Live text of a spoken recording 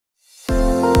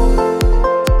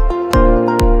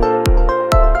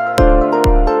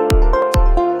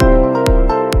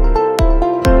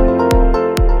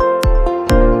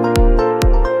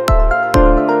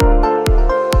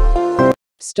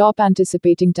Stop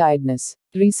anticipating tiredness.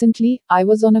 Recently, I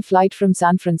was on a flight from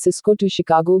San Francisco to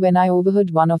Chicago when I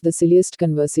overheard one of the silliest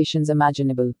conversations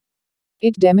imaginable.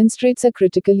 It demonstrates a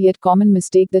critical yet common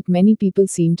mistake that many people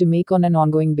seem to make on an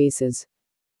ongoing basis.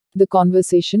 The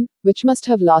conversation, which must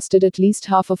have lasted at least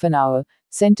half of an hour,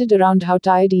 centered around how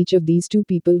tired each of these two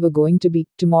people were going to be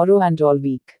tomorrow and all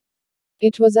week.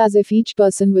 It was as if each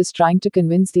person was trying to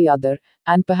convince the other,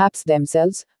 and perhaps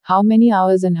themselves, how many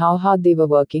hours and how hard they were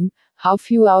working, how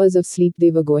few hours of sleep they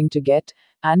were going to get,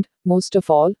 and, most of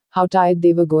all, how tired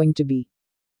they were going to be.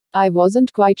 I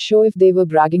wasn't quite sure if they were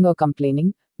bragging or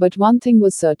complaining, but one thing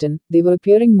was certain, they were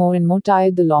appearing more and more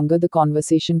tired the longer the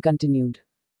conversation continued.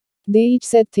 They each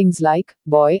said things like,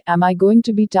 "Boy, am I going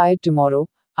to be tired tomorrow,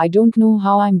 I don't know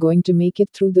how I'm going to make it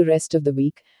through the rest of the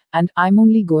week, and I'm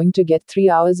only going to get 3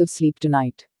 hours of sleep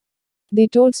tonight." They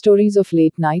told stories of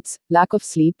late nights, lack of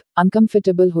sleep,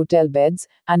 uncomfortable hotel beds,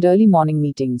 and early morning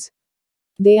meetings.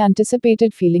 They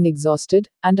anticipated feeling exhausted,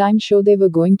 and I'm sure they were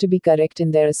going to be correct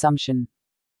in their assumption.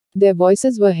 Their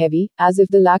voices were heavy, as if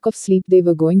the lack of sleep they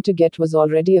were going to get was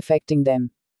already affecting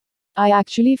them. I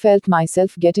actually felt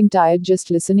myself getting tired just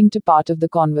listening to part of the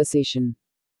conversation.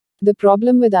 The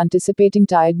problem with anticipating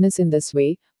tiredness in this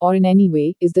way, or in any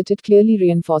way, is that it clearly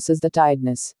reinforces the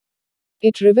tiredness.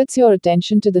 It rivets your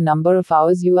attention to the number of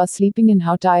hours you are sleeping and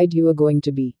how tired you are going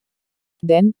to be.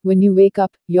 Then, when you wake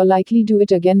up, you'll likely do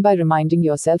it again by reminding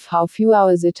yourself how few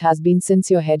hours it has been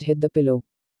since your head hit the pillow.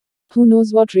 Who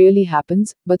knows what really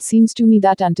happens, but seems to me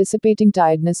that anticipating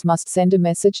tiredness must send a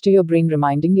message to your brain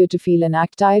reminding you to feel and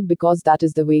act tired because that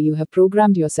is the way you have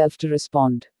programmed yourself to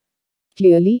respond.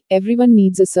 Clearly, everyone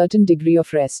needs a certain degree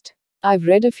of rest. I've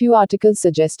read a few articles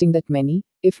suggesting that many,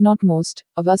 if not most,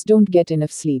 of us don't get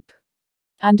enough sleep.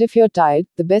 And if you're tired,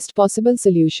 the best possible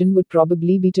solution would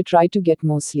probably be to try to get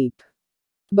more sleep.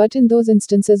 But in those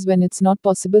instances when it's not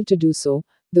possible to do so,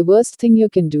 the worst thing you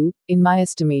can do, in my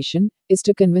estimation, is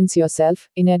to convince yourself,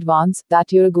 in advance,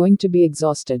 that you're going to be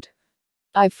exhausted.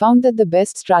 I've found that the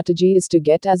best strategy is to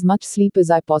get as much sleep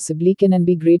as I possibly can and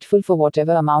be grateful for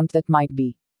whatever amount that might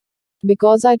be.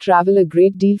 Because I travel a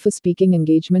great deal for speaking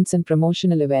engagements and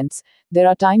promotional events, there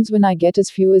are times when I get as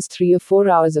few as 3 or 4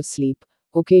 hours of sleep,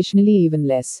 occasionally even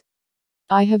less.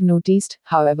 I have noticed,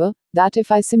 however, that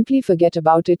if I simply forget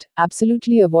about it,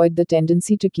 absolutely avoid the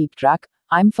tendency to keep track,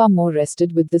 I'm far more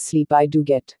rested with the sleep I do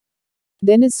get.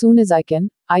 Then as soon as I can,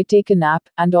 I take a nap,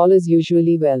 and all is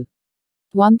usually well.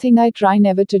 One thing I try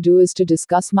never to do is to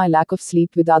discuss my lack of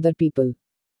sleep with other people.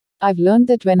 I've learned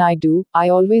that when I do, I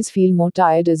always feel more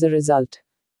tired as a result.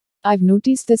 I've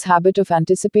noticed this habit of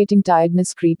anticipating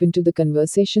tiredness creep into the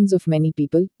conversations of many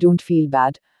people. Don't feel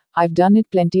bad, I've done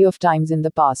it plenty of times in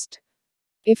the past.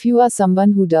 If you are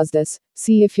someone who does this,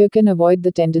 see if you can avoid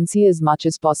the tendency as much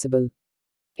as possible.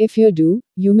 If you do,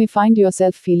 you may find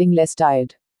yourself feeling less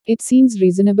tired. It seems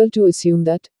reasonable to assume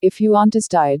that, if you aren't as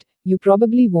tired, you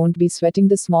probably won't be sweating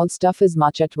the small stuff as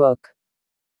much at work.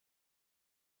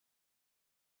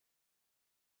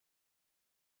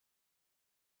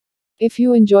 If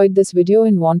you enjoyed this video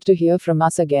and want to hear from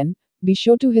us again, be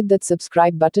sure to hit that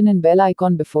subscribe button and bell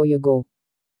icon before you go.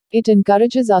 It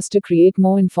encourages us to create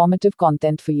more informative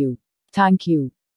content for you. Thank you.